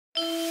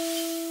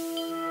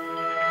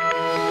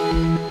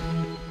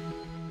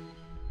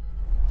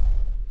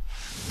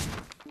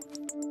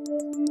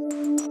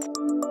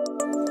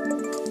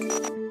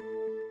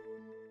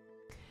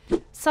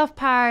Soft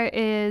power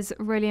is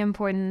really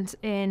important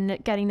in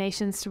getting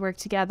nations to work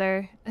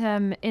together.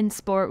 In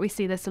sport, we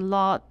see this a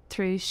lot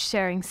through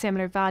sharing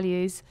similar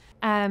values.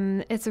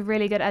 It's a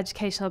really good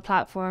educational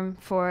platform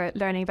for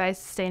learning about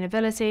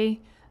sustainability.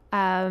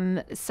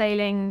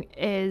 Sailing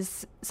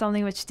is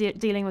something which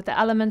dealing with the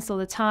elements all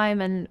the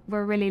time, and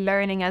we're really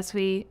learning as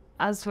we're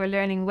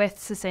learning with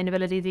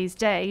sustainability these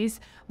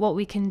days, what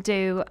we can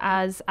do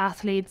as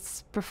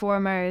athletes,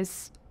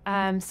 performers,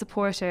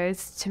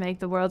 supporters to make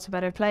the world a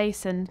better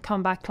place and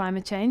combat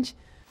climate change.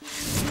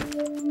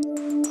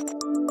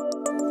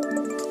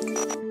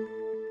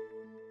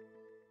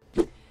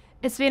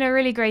 It's been a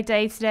really great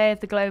day today at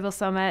the Global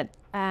Summit.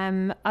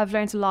 I've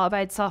learned a lot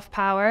about soft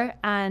power,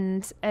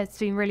 and it's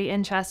been really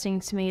interesting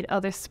to meet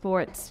other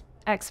sports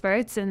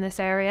experts in this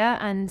area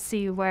and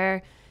see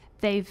where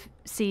they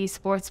see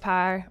sports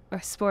power or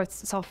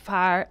sports soft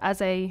power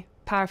as a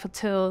powerful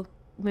tool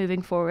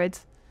moving forward.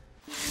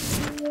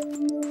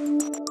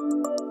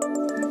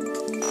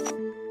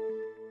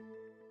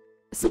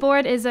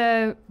 Sport is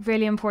a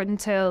really important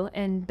tool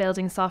in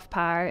building soft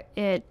power.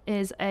 It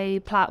is a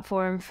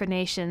platform for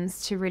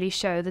nations to really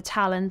show the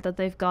talent that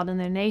they've got in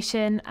their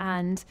nation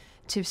and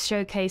to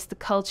showcase the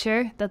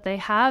culture that they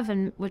have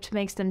and which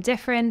makes them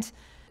different.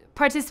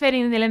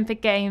 Participating in the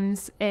Olympic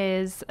Games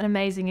is an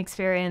amazing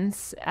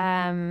experience.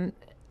 The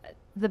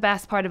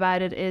best part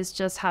about it is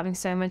just having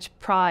so much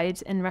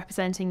pride in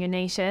representing your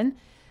nation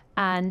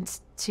and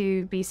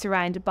to be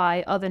surrounded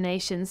by other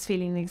nations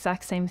feeling the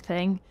exact same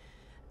thing.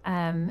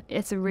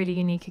 It's a really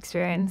unique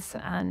experience,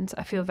 and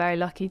I feel very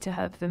lucky to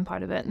have been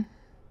part of it.